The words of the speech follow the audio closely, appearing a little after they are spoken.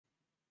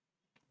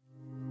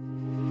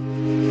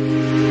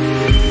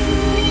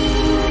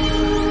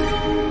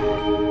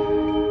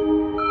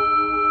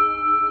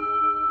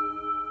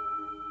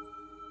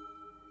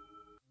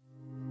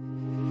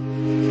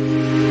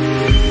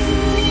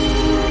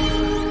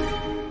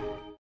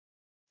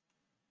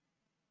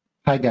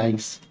Hi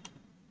guys!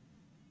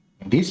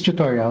 In this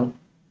tutorial,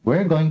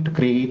 we're going to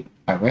create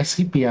a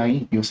REST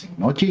API using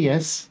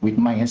Node.js with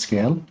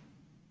MySQL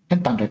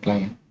and Thunder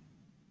Client.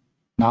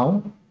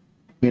 Now,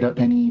 without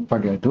any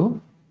further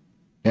ado,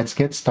 let's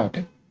get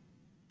started.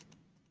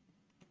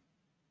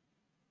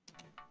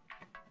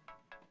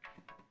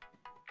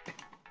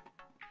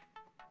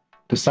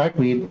 To start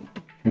with,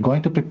 we're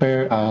going to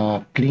prepare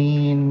a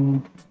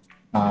clean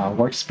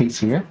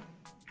workspace here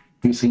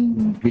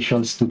using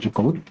Visual Studio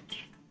Code.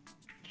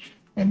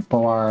 And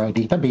for our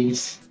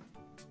database,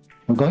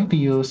 we're going to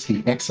use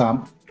the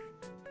XAMPP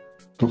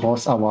to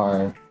host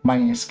our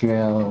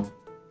MySQL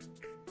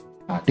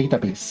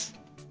database.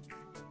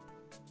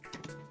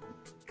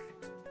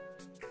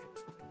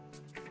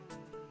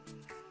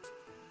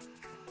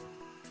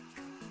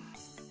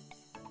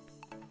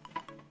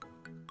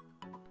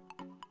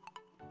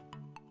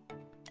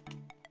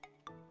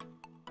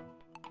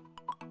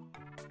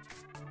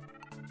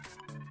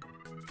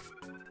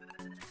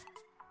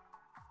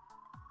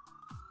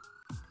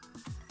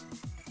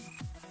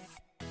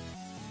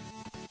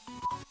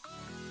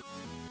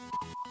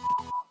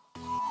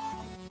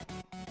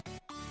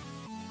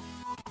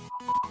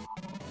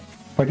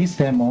 For this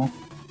demo,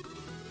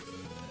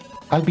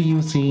 I'll be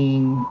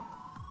using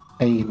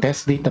a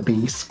test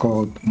database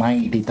called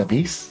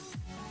MyDatabase.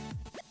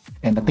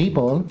 And the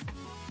table,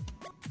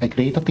 I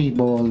create a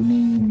table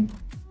named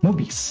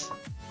movies.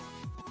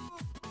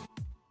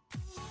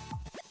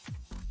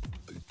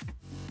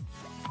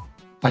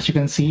 As you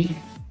can see,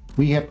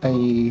 we have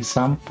a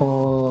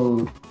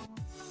sample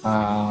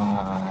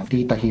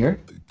data here.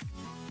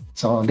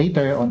 So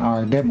later on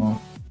our demo,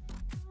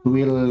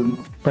 we will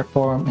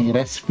perform a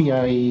REST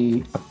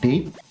API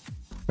update,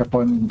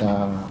 perform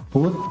the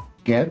put,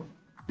 get,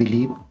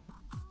 delete,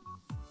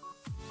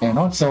 and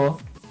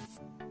also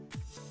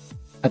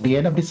at the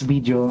end of this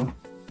video,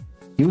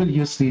 you will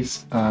use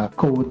this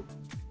code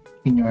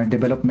in your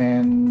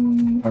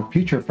development or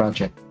future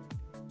project.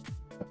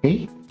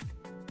 Okay,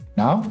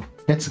 now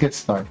let's get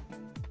started.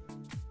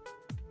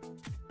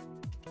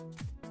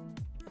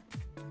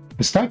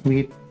 To start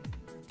with,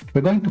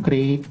 we're going to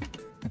create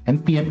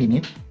an npm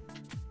init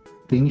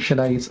to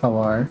initialize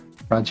our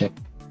project.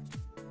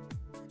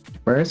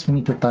 First, we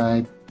need to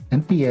type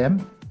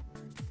npm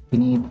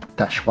init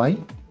 -y.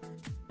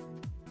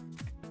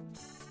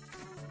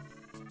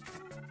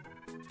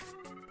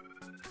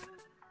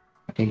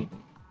 Okay.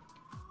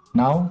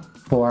 Now,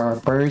 for our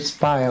first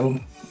file,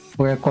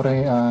 we're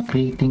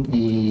creating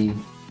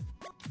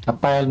a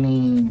file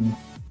named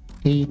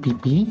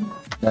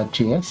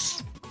app.js.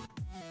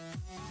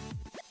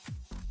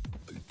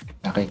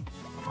 Okay.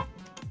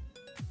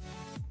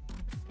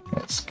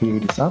 Let's clear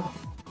this up.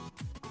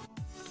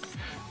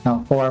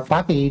 Now, for our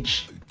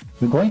package,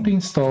 we're going to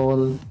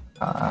install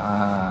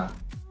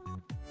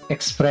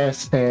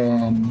Express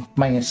and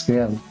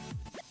MySQL.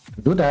 To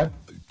do that,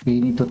 we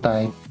need to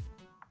type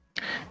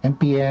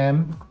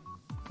npm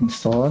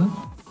install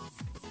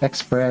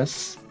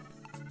Express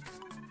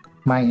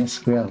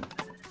MySQL.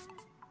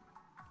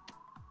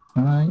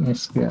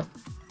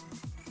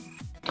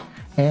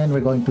 And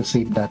we're going to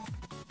save that.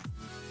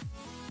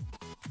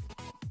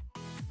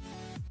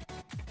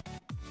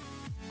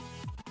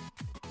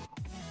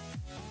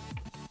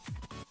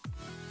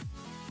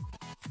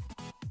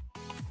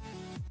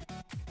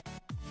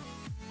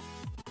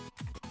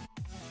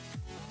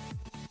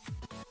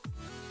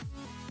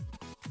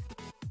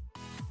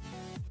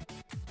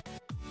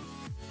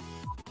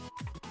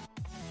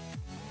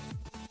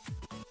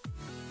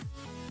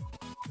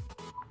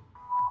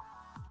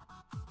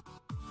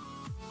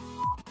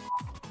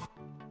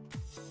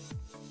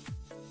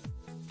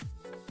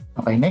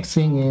 Okay, next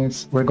thing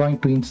is we're going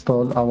to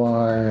install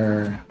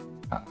our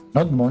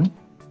NodeMon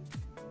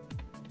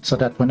so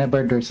that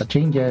whenever there's a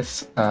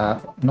changes,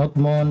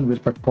 NodeMon will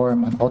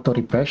perform an auto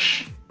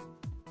refresh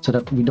so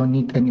that we don't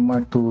need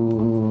anymore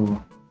to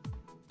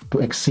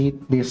exit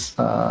this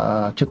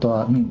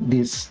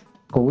this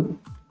code.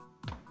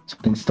 So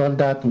to install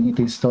that, we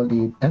need to install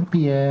it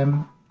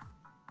npm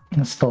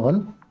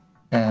install,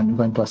 and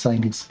we're going to assign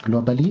this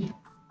globally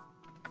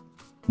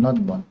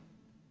NodeMon.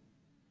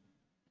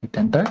 Hit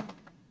enter.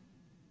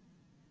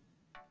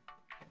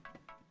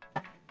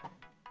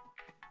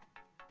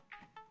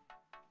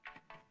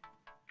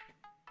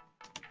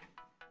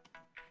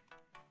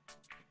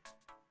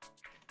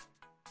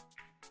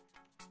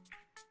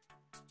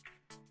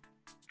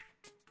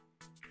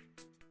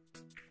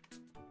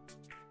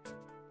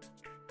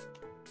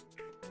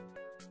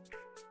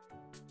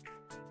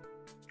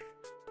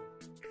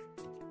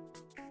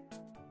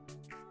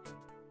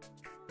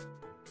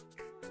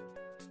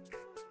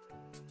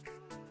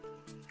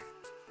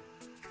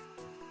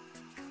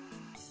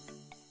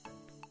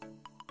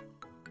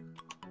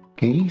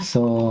 Okay,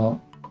 so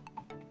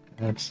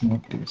let's move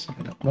this a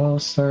little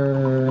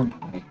closer.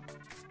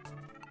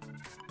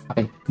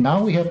 Okay,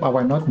 now we have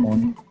our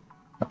NodeMon.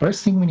 The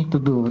first thing we need to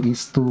do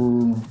is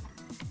to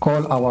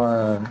call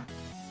our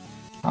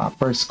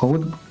first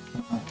code.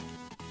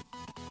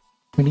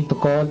 We need to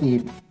call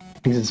if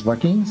this is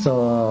working.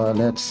 So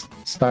let's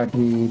start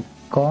with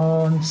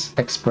cons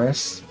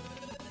express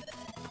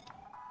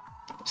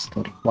is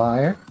to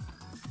require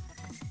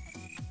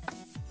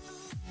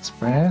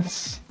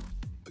express.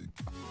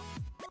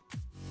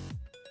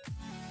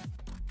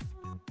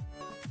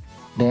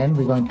 Then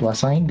we're going to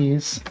assign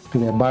this to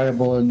the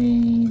variable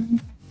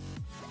name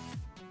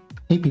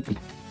app.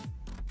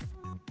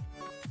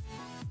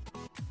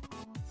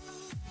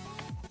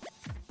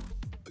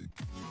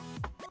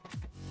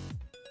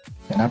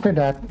 And after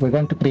that, we're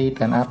going to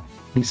create an app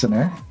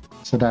listener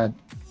so that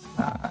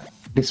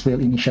this will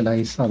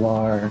initialize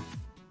our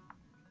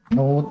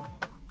Node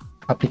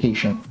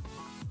application.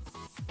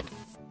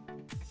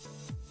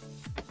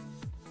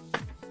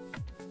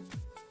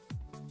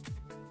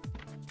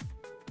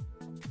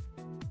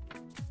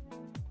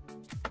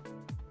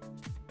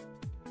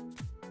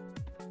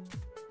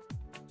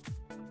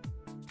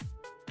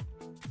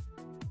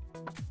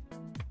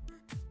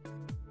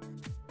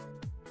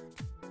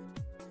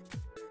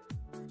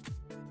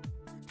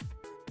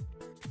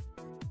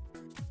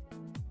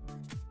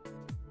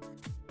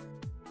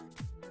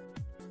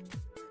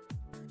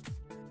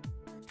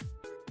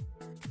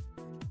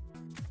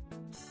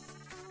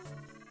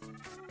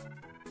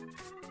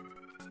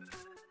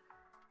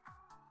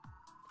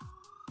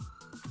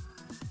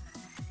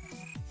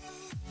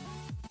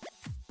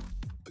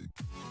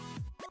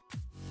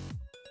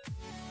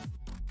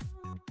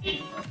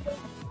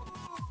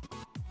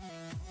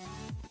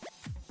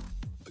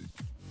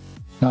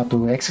 Now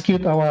to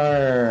execute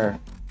our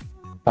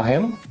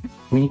file,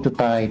 we need to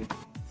type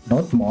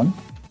nodemon,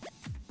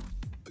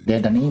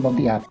 then the name of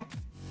the app,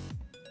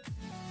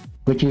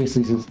 which is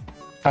this is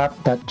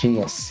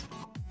app.js.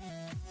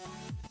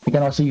 We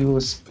can also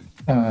use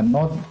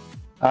node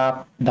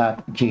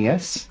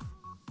app.js,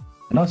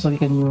 and also we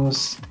can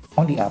use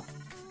only app.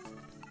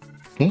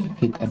 Okay,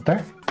 hit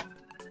enter.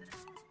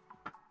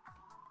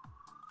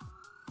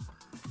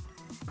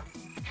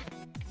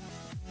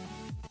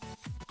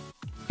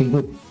 Okay,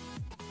 good.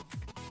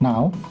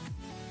 Now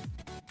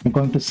we're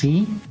going to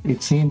see,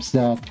 it seems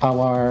that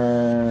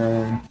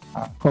our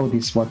code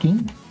is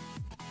working.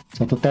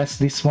 So to test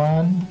this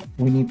one,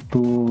 we need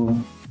to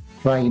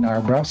try in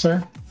our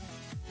browser,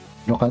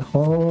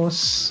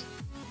 localhost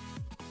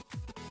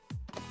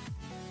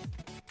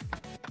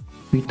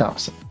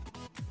 3000.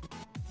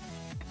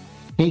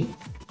 Okay,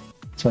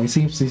 so it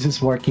seems this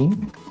is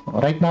working.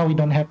 Right now we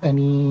don't have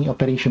any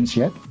operations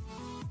yet,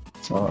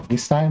 so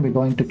this time we're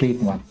going to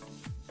create one.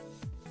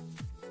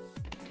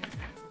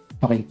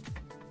 Okay,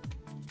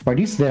 for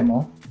this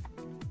demo,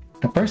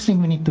 the first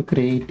thing we need to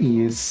create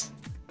is,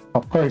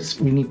 of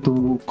course, we need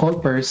to call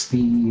first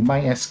the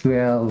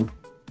MySQL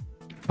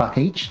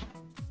package.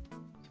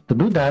 To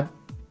do that,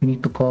 we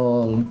need to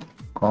call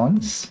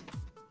cons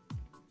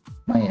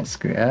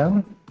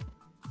MySQL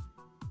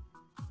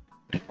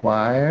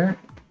require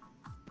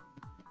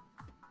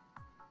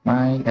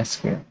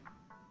MySQL.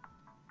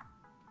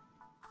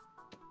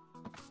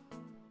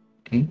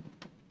 Okay.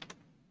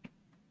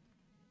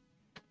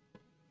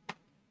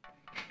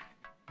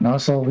 And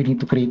also we need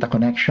to create a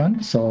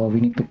connection, so we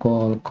need to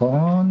call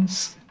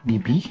cons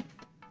db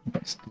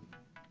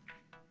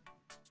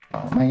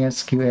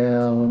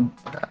MySQL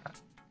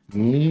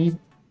create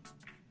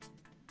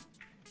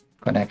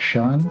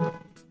connection.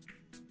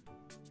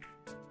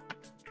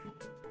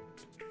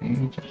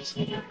 Okay, just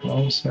a bit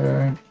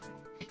closer.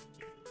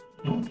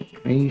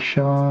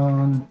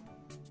 Integration.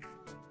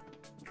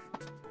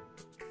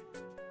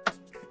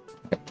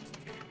 Okay.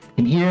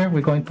 In here,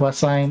 we're going to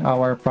assign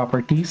our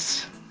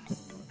properties.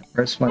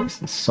 First one is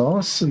the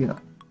source,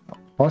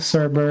 host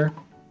server.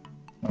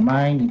 For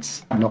mine,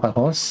 it's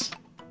localhost.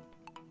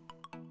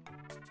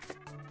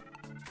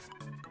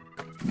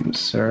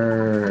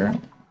 User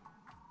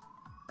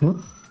root.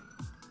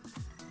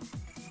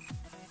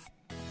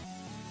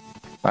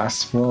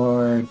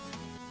 Password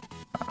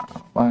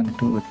 1,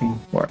 2, 3,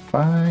 4,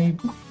 5.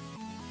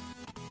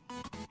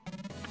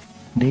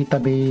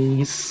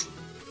 Database,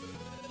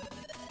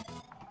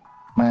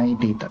 my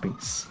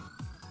database.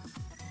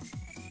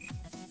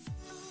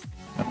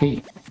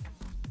 Okay,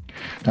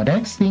 the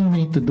next thing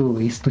we need to do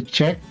is to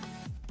check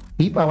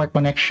if our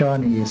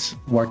connection is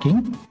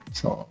working.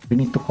 So we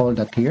need to call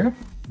that here,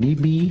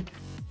 db.connect,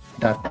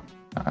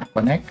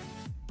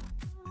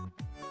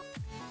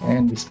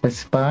 and we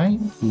specify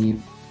if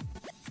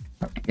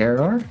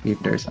error, if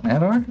there's an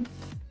error,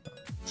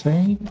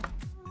 say.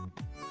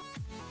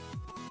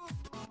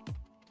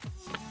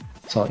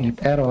 So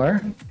if error,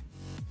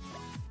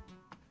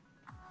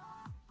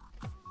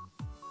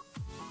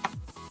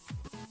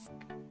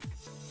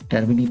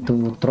 then we need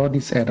to throw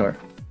this error.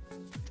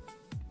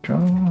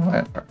 Throw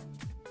error.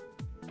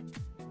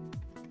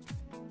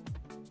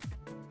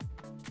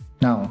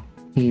 Now,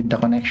 if the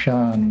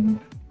connection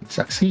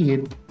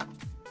succeed,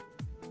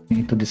 we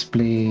need to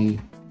display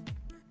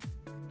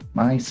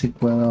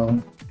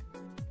MySQL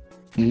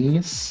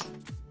is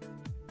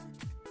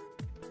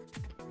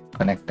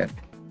connected.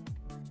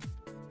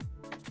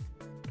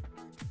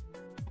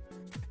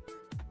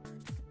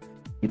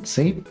 Hit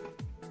save.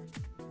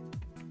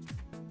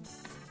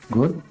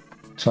 Good.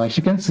 So as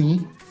you can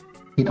see,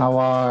 in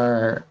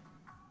our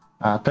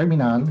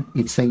terminal,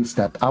 it says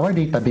that our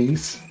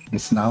database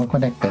is now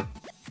connected.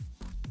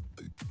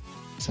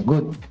 So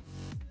good.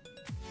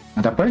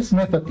 And the first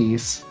method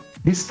is,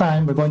 this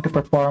time we're going to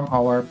perform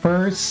our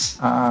first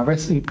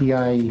REST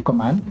API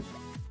command.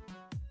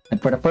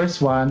 And for the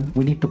first one,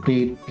 we need to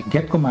create a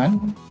get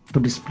command to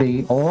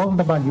display all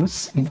the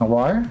values in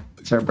our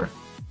server.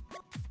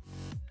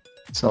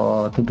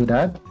 So to do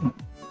that,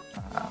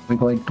 we're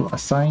going to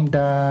assign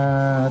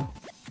that.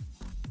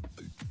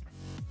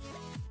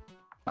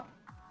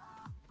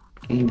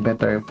 Okay,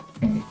 better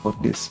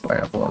put this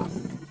variable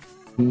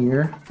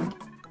here.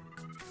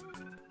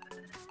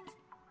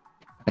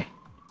 Okay.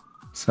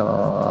 So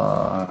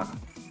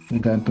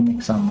we're going to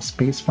make some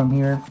space from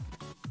here.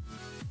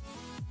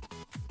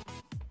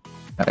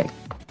 Okay.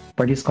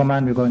 For this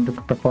command, we're going to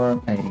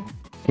perform a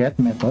get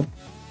method.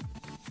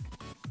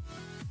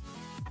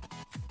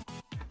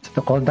 So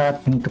to call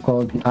that, we need to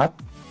call the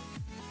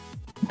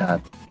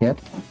app.get.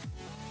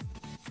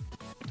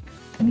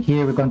 And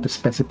here we're going to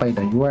specify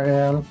the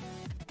URL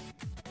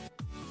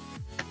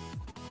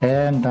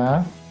and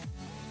the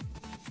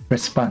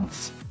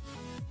response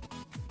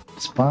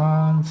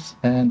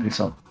and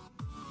result.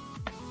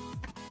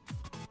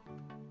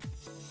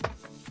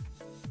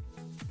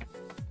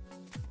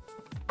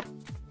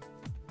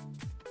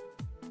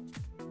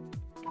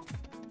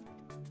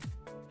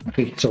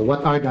 Okay, so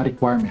what are the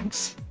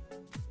requirements?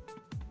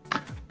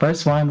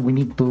 First one, we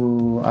need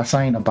to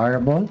assign a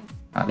variable.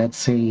 Let's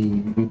say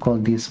we call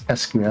this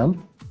SQL,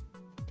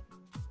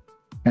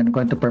 and we're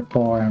going to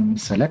perform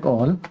select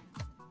all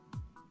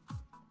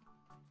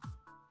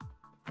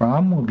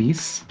from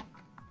movies.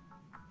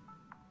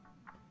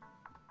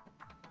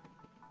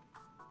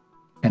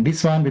 And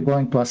this one, we're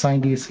going to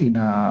assign this in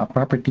a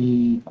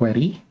property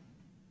query.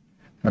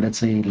 So let's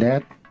say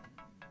let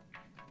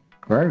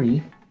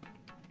query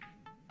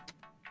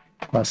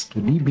equals to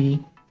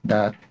db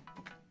dot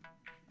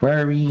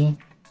query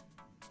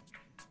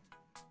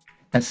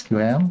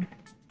SQL.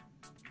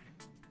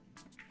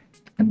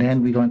 And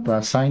then we're going to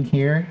assign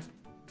here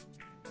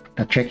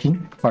the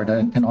checking or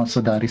and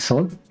also the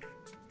result.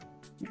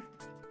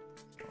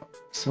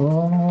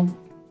 So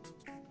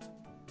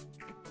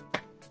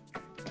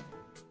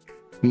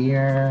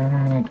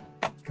here,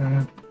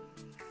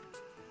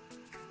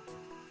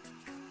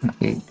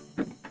 okay.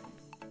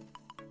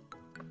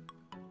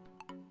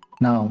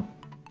 Now,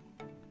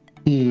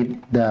 if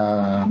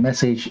the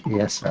message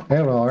is an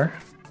error,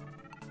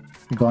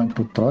 we're going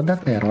to throw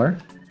that error.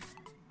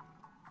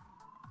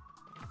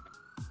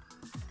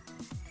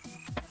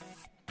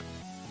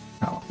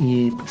 Now,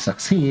 if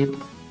succeed,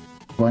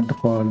 we're going to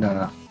call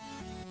the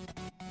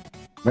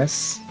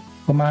REST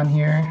command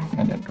here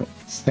and then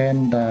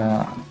send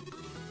the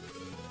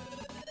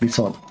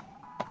result.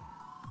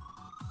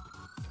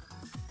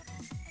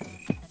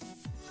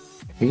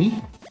 Okay,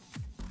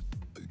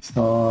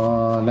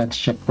 so let's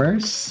check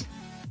first.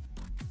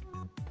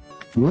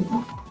 Good.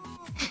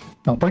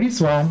 Now for this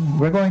one,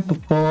 we're going to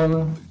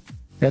call,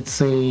 let's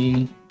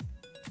say,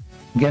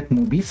 get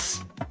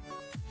movies.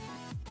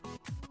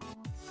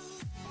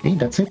 Okay,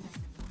 that's it.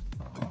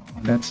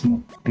 Let's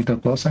move a little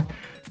closer.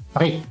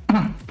 Okay.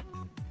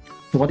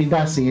 So what it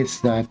does is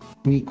that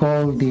we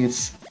call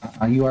this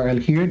URL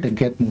here, the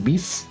get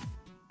movies,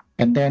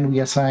 and then we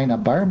assign a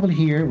variable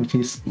here, which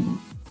is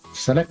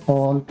select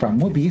all from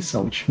movies,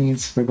 so which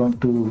means we're going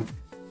to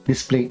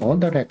display all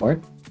the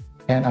record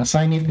and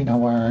assign it in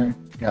our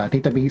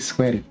database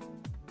query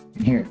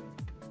in here.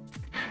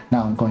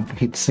 Now I'm going to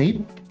hit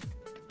save.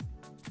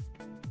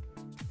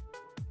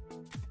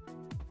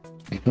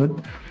 Okay,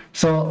 good.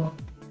 So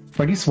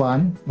for this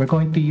one, we're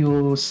going to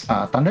use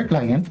Thunder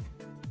Client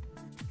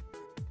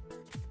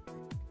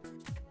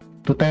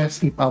to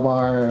test if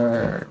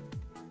our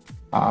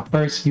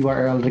first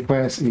URL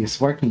request is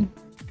working.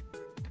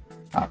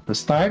 To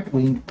start,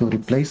 we need to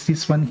replace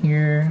this one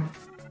here,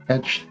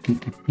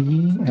 http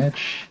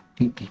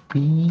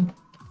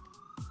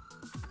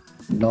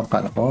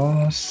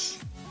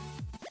localhost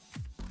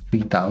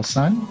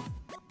 3000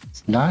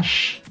 /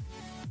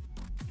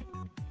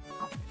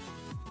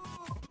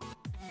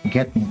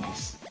 get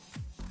movies.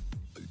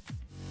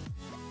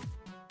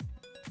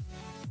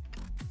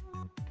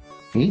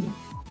 Okay.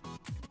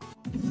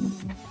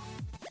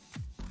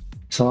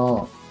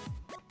 So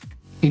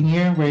in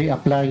here we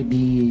apply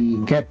the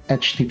get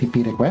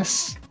HTTP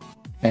request,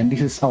 and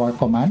this is our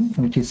command,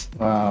 which is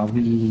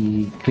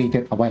we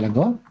created a while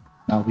ago.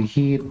 Now we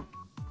hit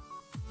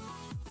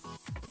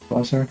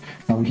browser.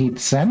 Now we hit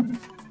send.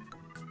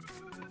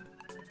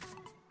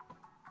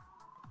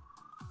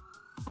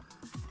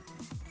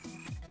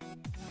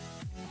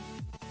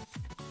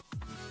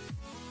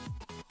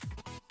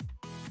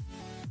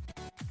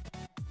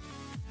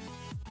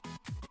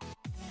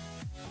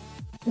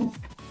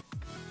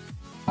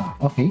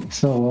 Okay,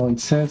 so it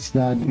says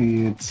that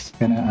it's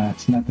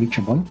not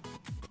reachable.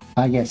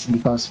 Yes,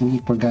 because we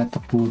forgot to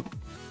put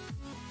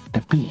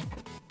the P.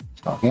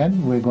 So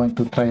again, we're going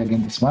to try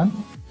again this one.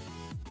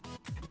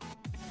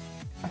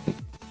 Okay.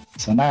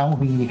 So now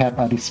we have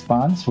a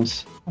response.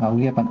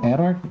 We have an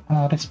error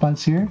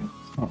response here.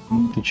 So we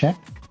need to check.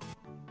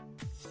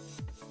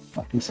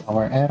 What is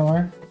our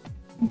error?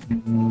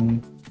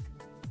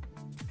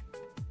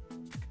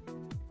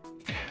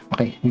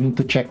 Okay, we need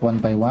to check one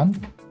by one.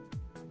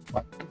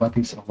 What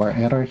is our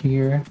error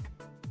here?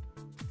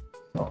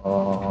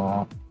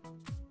 So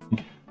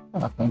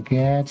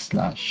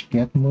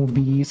get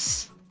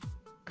movies,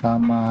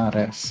 comma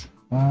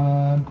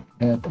res1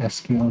 let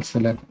SQL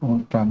select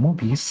all from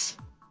movies,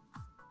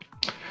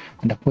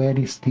 and the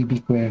query is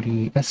db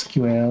query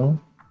SQL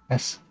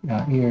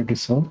here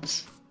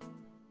results,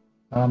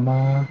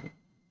 comma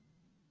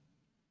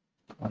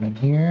on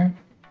here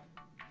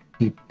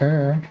if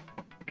error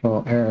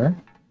throw error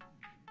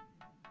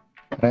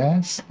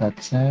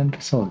res.send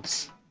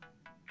results.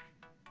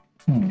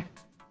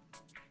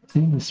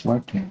 Thing is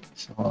working,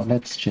 so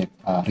let's check.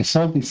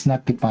 Result is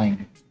not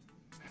defined.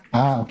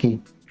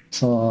 Okay,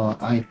 so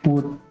I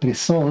put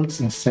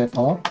results instead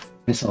of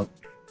result.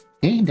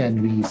 Okay,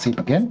 then we save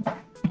again.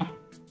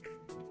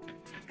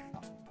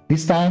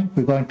 This time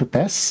we're going to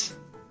test.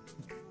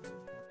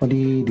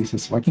 Hopefully this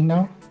is working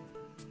now.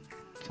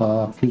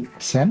 So click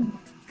send.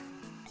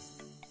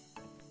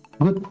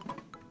 Good.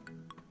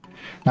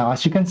 Now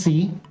as you can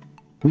see,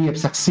 we have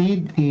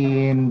succeeded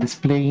in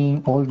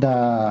displaying all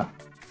the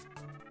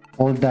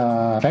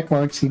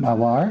records in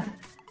our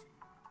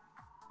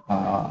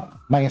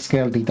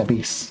MySQL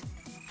database.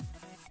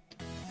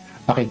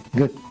 Okay,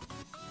 good.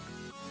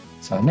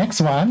 So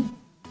next one,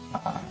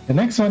 the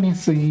next one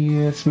is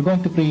we're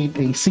going to create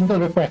a single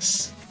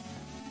request.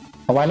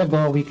 A while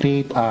ago we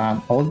create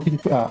all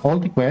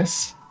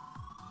requests.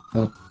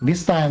 So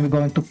this time we're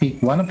going to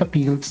pick one of the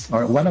fields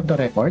or one of the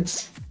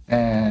records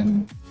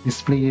and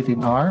display it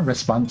in our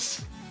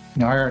response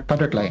in our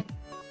Thunder client.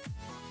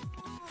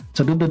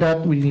 So to do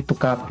that, we need to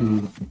copy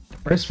the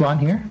first one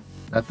here.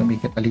 That will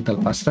make it a little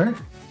faster.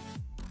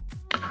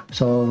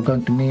 So we're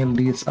going to name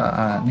this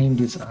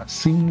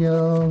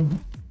single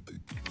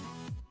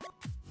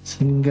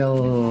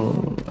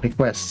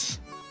request.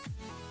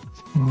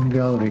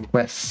 Single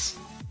request.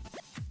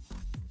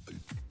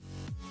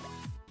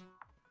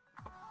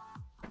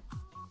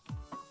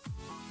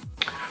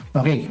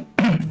 Okay.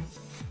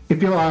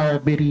 If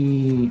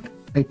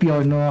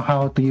you know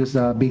how to use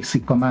the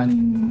basic command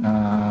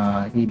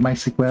in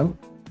MySQL,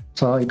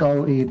 so it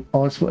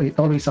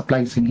always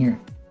applies in here.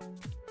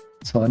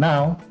 So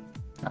now,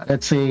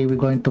 let's say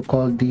we're going to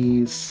call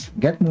this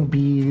get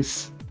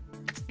movies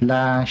 /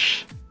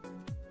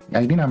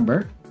 ID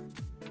number.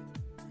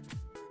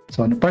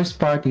 So the first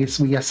part is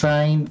we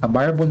assign a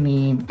variable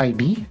name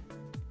ID.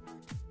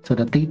 So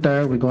the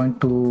later we're going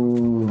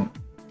to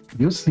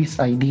use this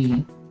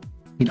ID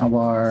in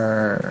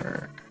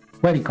our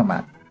query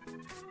command.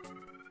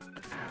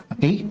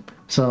 Okay,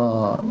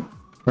 so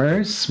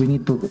first we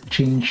need to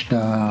change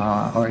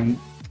or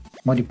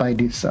modify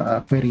this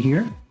query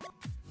here.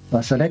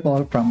 So select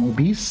all from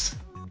movies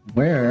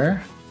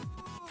where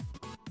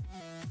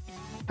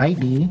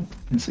ID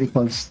is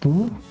equals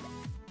to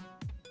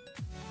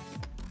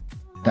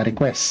the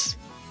request.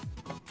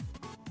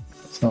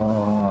 So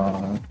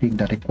pick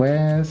the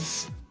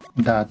request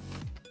dot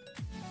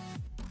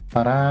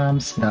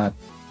params dot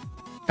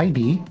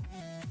ID.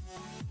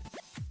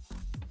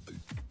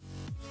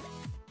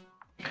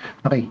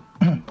 Okay,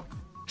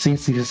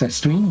 since this is a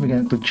string, we're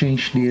going to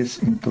change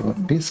this into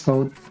this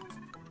code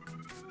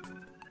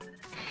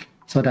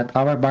so that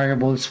our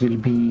variables will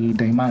be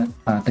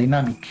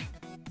dynamic.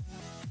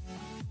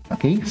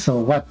 Okay, so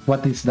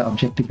what is the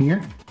objective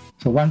here?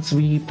 So once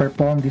we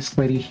perform this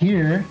query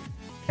here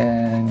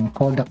and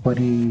call the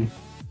query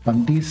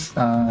from this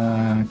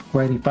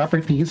query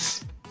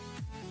properties,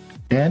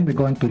 then we're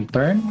going to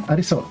return a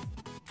result.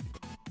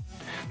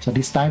 So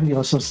this time we're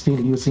also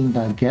still using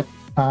the get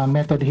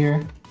method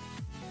here.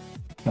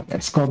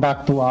 Let's go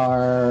back to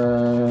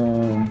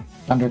our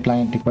under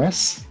client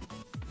request.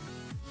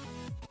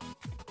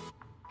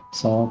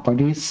 So for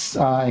this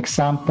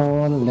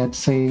example, let's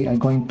say I'm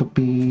going to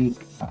pick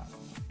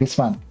this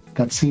one,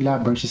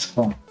 Godzilla versus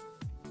Kong.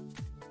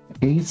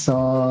 Okay,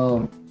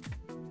 so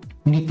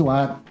we need to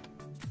add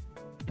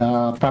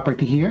the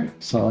property here.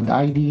 So the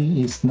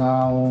ID is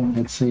now,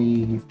 let's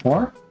say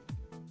 4.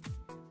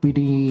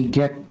 We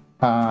get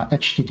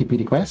HTTP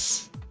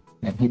request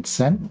and hit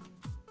send.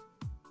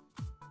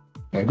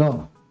 There you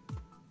go.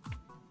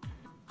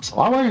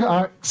 So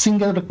our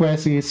single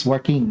request is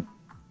working.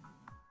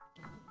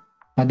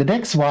 And the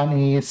next one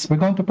is we're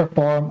going to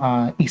perform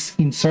is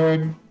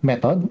insert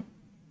method.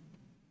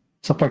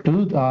 So for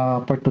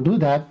to do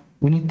that,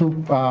 we need to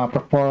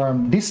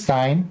perform this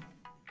time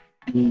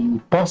the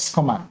post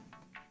command.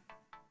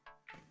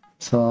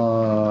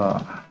 So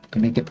to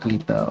make it a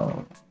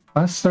little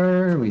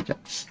faster, we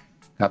just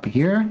copy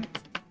here.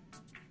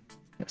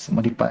 Just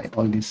modify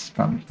all this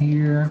from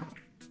here.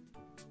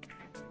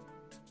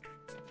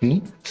 Okay,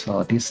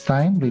 so this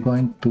time we're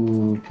going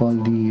to call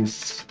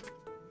this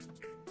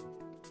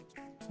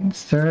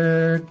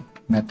insert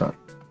method,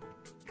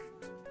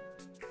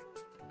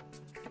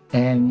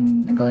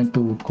 and I'm going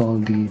to call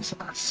this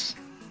as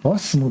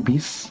post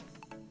movies.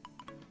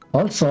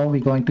 Also, we're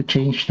going to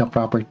change the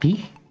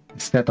property.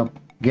 Instead of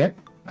get,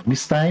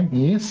 this time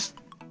is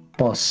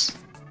pause.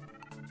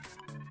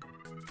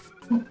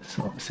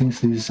 So since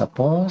this is a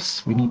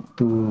pause, we need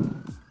to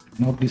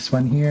note this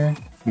one here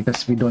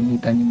because we don't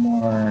need any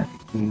more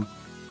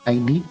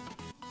ID.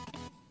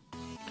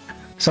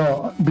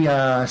 So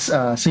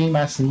same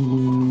as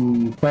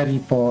the query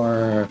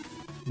for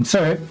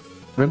insert,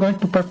 we're going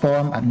to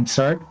perform an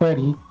insert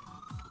query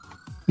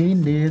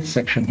in this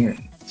section here.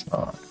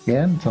 So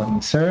again, so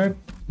insert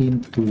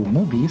into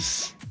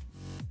movies,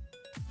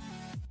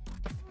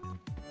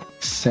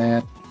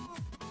 set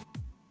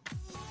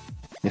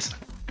this.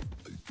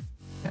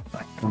 I'd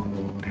like to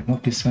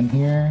remove this one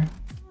here.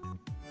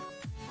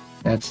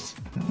 Let's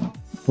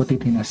put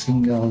it in a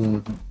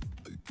single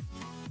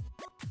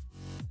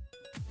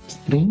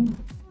string.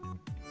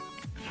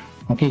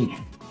 Okay,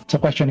 so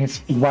question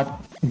is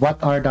what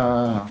are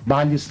the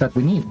values that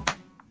we need?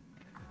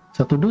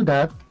 So to do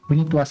that, we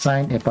need to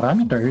assign a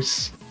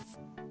parameters.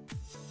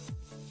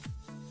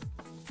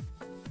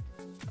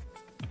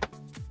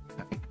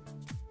 Okay.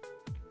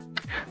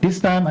 This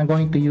time I'm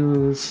going to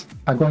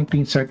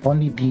insert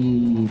only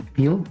the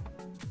field,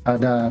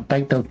 the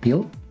title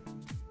field.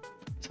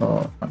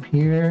 So from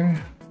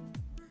here,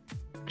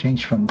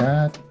 change from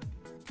that,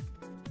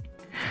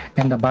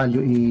 and the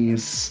value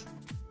is,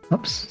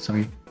 oops,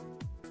 sorry.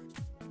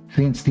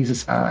 Since this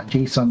is a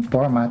JSON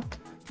format,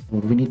 so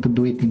we need to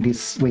do it in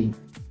this way.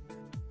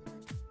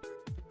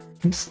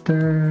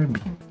 Mr. B.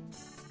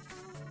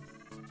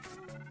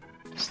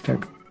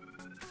 Mr. B.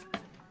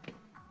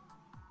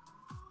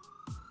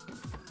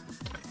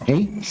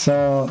 Okay,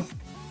 so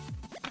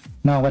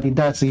now what it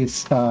does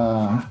is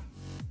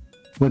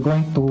we're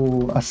going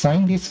to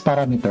assign this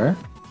parameter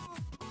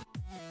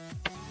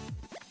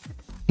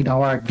in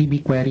our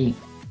DB query.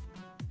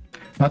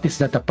 Notice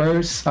that the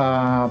first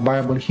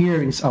variable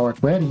here is our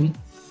query.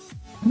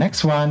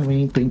 Next one, we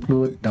need to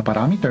include the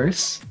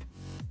parameters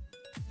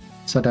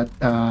so that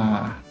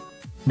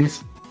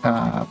this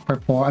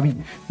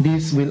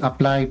will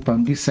apply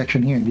from this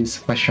section here, this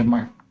question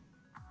mark.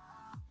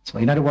 So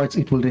in other words,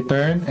 it will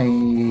return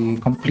a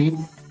complete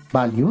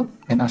value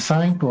and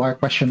assign to our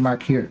question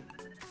mark here.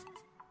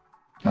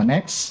 Now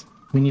next,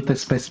 we need to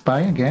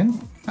specify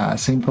again,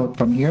 same code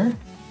from here.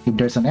 If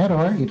there's an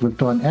error, it will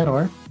throw an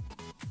error.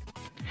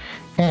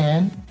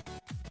 And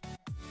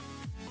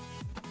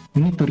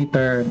we need to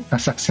return a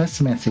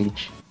success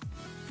message.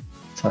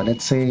 So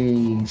let's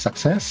say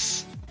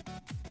success.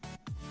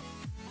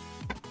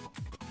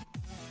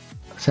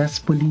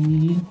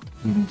 Successfully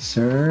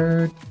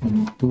insert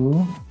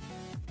into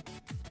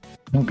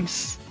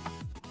movies.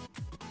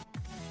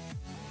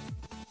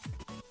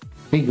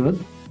 Okay,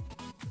 good.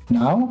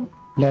 Now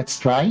let's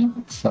try.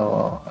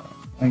 So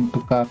I'm going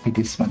to copy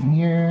this one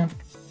here.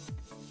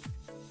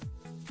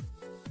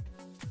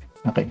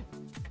 Okay,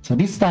 so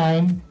this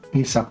time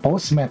is a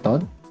post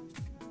method.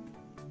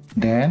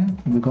 Then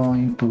we're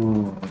going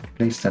to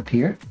place that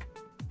here.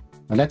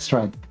 Now let's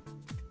try.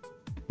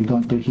 We're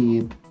going to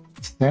hit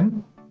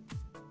send.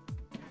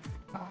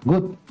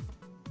 Good.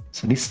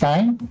 So this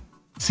time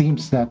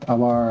seems that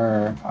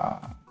our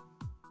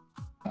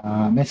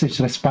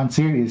message response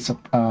here is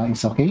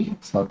okay.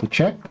 So to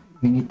check,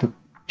 we need to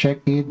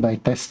check it by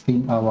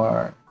testing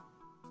our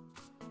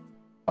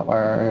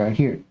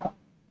here.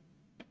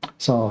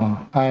 So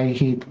I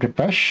hit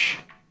refresh.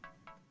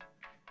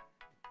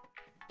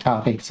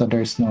 Okay, so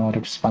there's no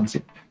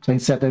responsive. So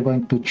instead, we're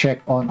going to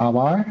check on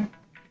our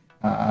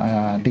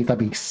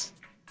database.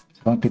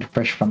 So I'm going to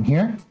refresh from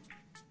here.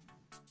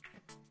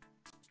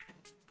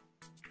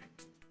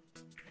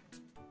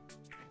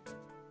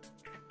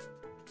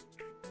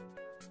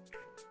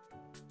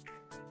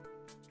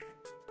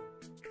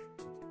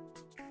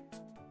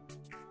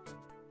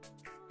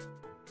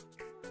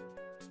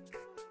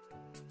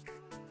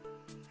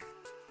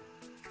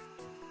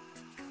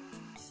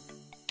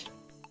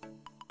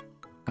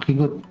 Okay,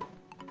 good.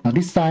 Now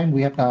this time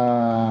we have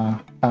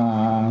a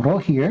row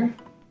here.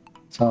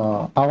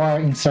 So our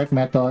insert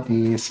method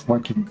is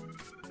working.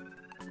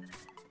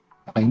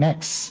 Okay,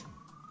 next.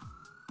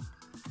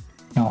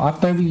 Now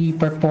after we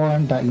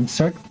perform the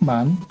insert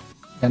command,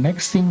 the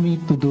next thing we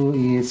need to do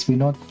is we're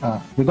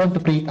going to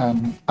create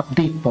an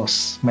update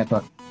post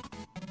method.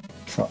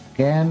 So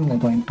again, we're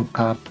going to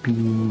copy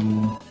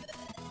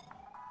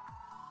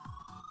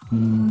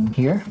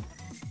here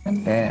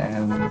and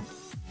then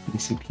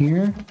place it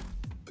here.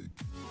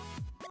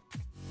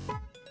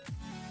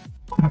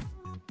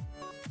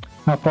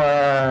 Now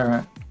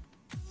for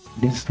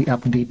this is the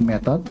update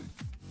method.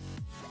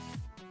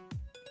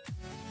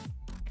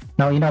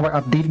 Now in our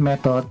update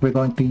method, we're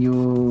going to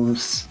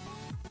use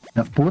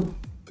the put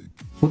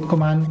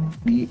command,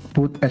 the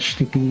put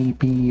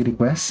HTTP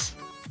request,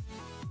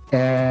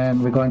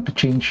 and we're going to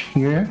change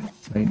here.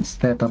 So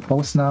instead of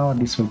post now,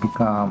 this will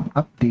become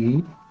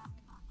update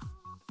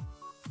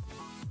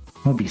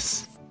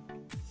movies.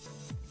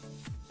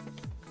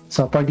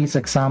 So for this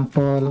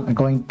example, I'm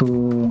going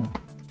to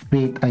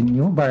create a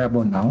new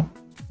variable now,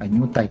 a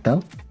new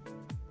title.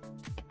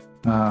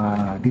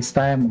 This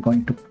time I'm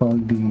going to call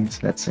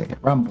this, let's say,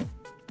 Rumble.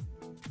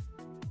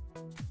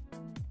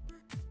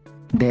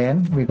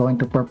 Then we're going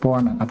to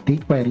perform an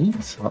update query.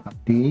 So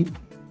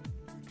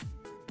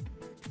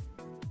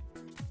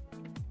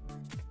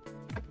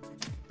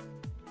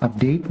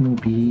update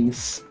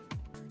movies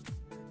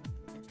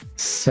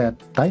set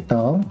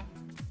title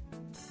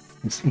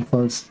is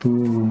equals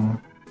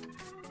to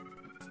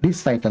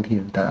this title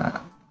here.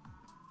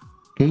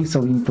 Okay,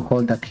 so we need to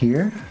call that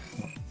here.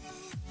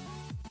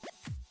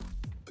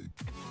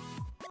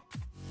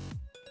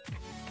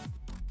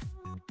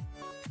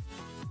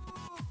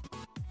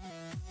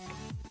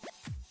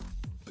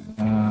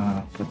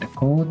 Put the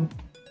code.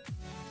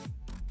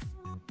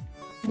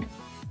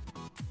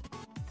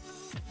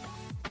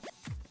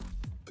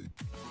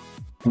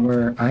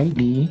 Where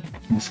ID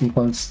is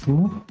equals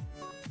to,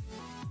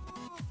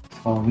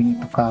 so we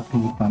need to copy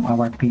from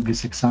our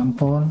previous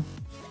example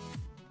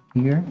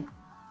here.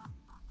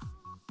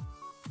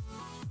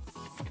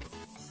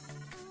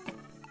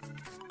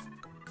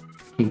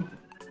 Okay,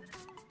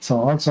 so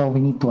also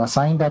we need to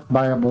assign that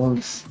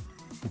variables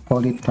to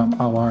call it from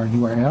our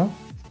URL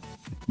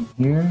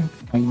here,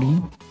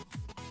 ID.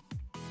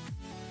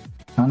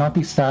 Now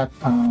notice that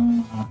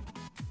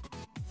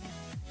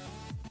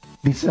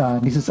this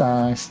is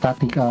a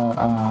static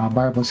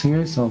variables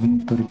here, so we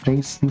need to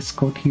replace this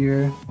code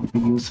here. We'll be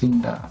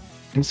using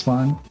this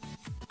one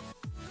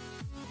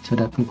so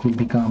that it will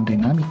become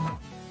dynamic.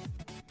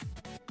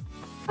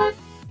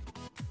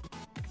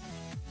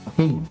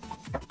 Okay,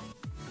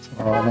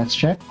 so let's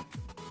check.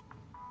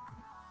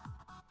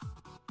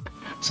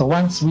 So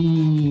once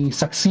we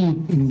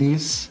succeed in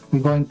this,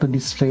 we're going to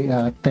display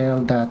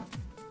tell that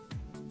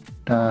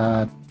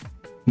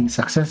we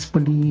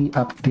successfully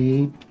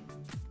update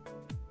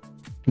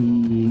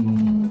the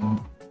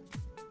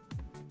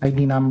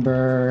ID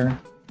number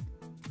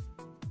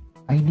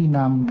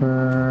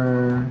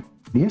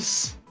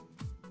this.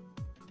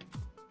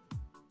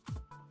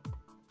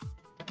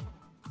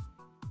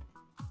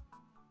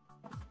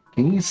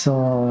 Okay,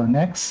 so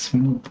next we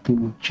need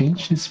to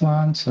change this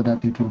one so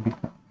that it will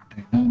become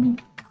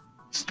dynamic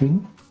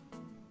string.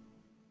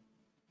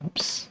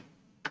 Oops,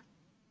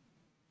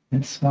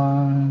 this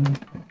one.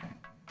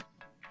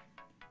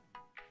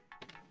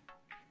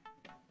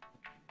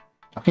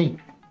 Okay,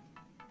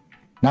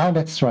 now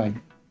let's try.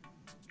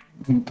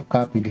 We need to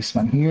copy this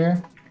one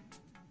here.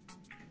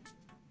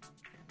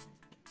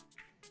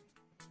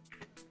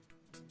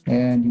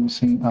 And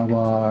using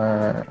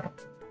our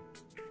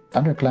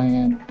other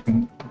client, we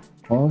need to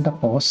call the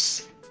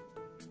post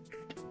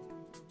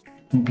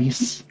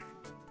this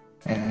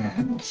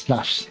and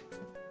slash.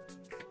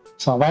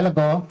 So a while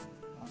ago,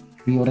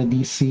 we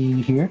already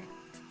see here.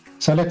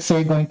 So let's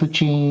say going to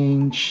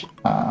change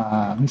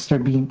Mr.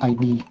 Bean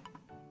ID.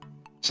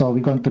 So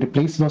we're going to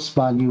replace those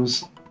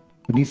values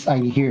with this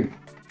ID here.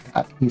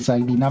 His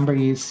ID number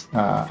is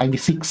ID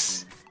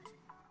 6.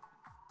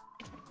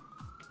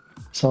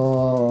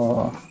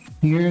 So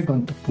here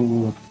going to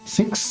put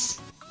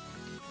 6.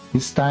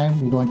 This time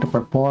we're going to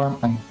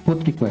perform an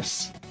put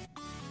request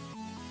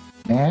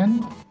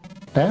and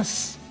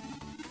test.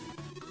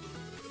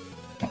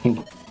 Okay,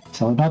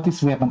 so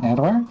notice we have an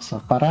error. So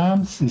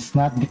params is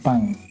not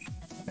defined.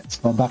 Let's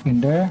go back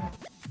in there.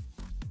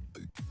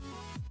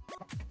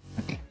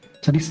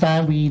 So this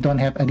time we don't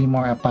have any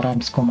more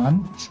params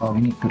command, so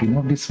we need to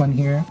remove this one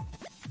here.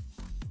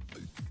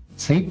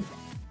 Save.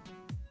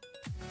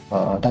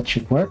 That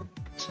should work.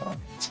 So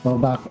let's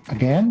go back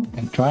again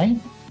and try.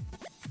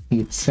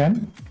 Hit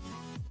send.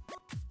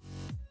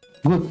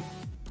 Good.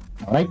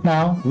 Right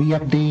now we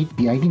update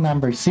the ID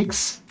number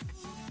 6.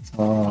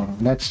 So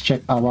let's check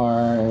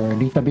our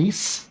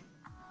database.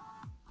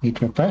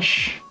 Hit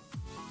refresh.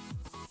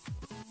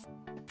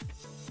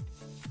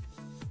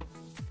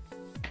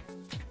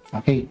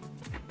 Okay.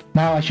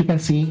 Now, as you can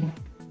see,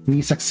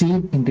 we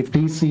succeed in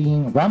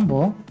replacing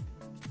Rambo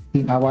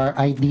in our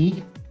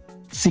ID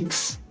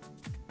 6.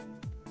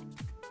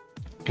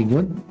 Okay,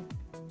 good.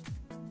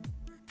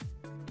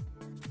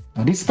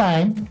 Now this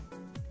time,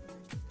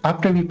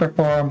 after we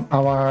perform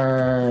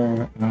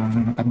our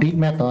update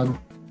method,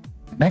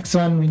 the next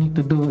one we need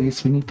to do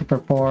is we need to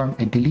perform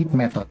a delete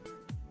method.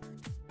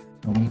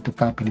 So we need to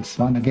copy this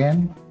one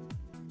again.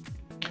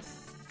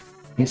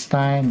 This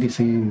time,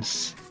 this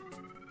is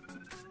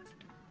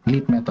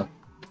delete method.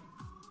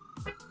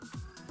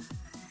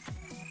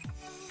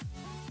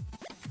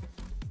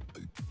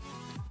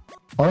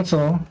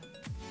 Also,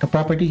 the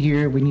property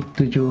here we need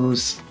to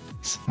use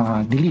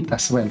delete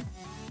as well.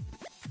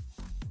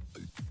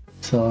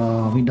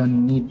 So we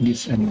don't need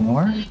this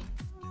anymore.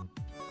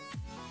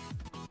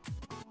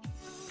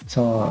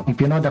 So if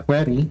you know the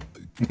query,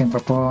 we can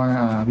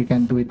perform. We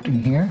can do it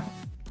in here.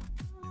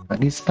 But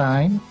this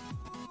time,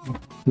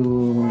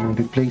 to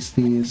replace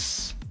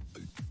this.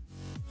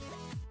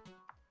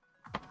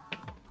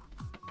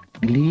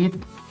 Delete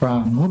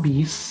from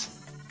movies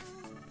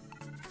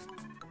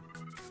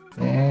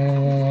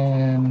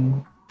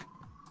and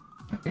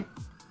okay,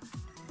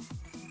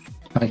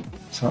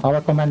 so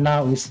our command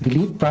now is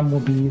delete from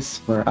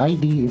movies where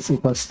ID is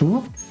equals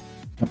to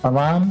the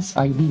params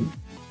ID.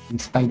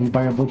 This ID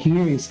variable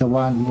here is the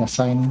one we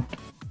assign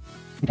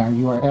in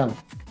our URL.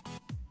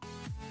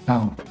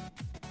 Now,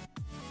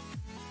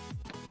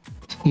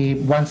 if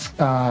once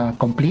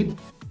complete,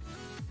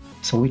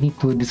 so we need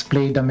to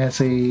display the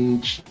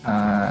message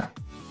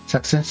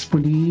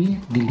successfully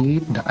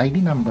delete the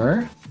ID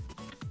number.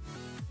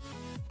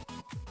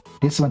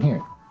 This one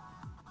here.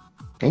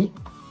 Okay,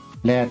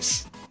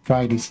 let's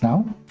try this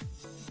now.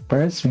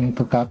 First, we need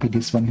to copy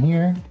this one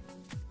here.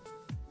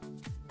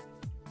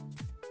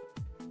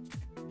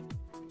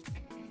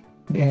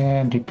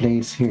 And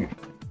replace here.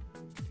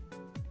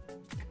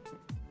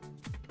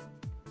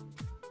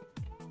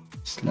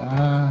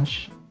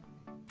 Slash.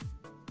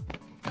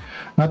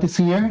 Notice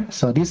here,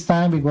 so this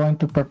time we're going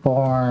to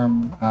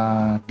perform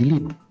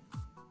delete.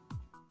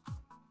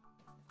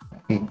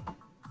 Okay.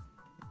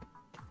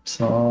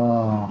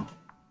 So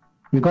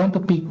we're going to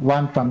pick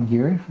one from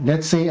here.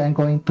 Let's say I'm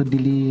going to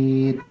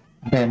delete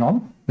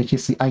Venom, which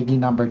is the ID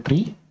number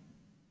 3.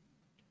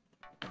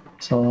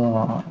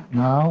 So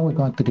now we're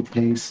going to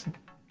replace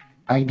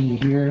ID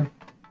here,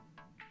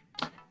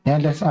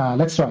 and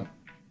let's try.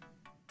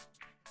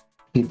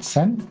 Hit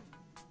send.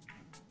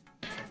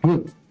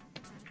 Good.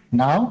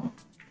 Now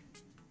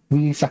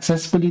we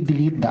successfully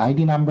delete the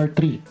ID number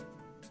 3.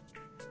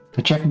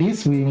 To check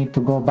this, we need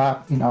to go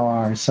back in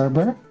our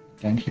server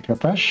and hit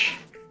refresh.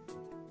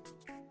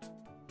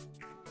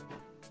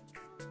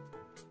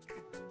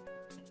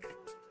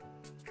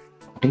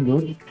 Okay,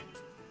 good.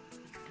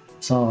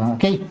 So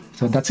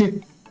so that's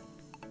it.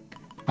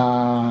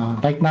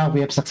 Right now we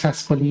have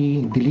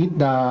successfully deleted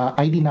the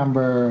ID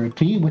number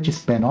 3, which is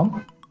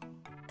Venom.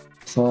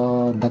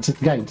 So that's it,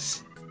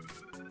 guys.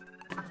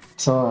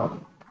 So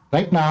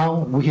right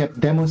now we have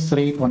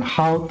demonstrated on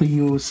how to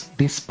use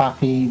this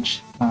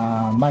package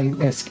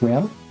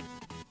MySQL.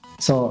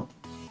 So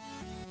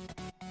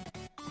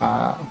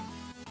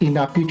in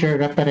the future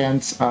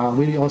reference,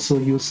 we'll also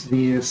use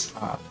this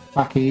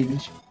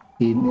package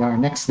in our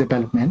next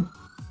development.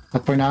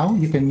 But for now,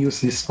 you can use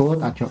this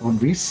code at your own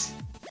risk.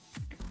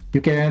 You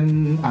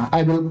can,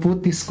 I will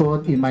put this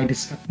code in my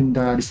in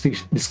the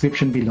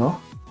description below.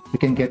 You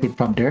can get it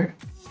from there.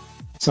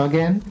 So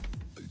again,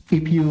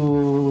 if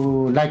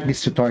you like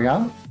this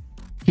tutorial,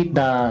 hit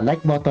the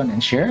like button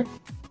and share.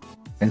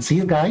 And see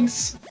you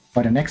guys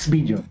for the next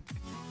video.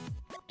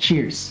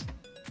 Cheers!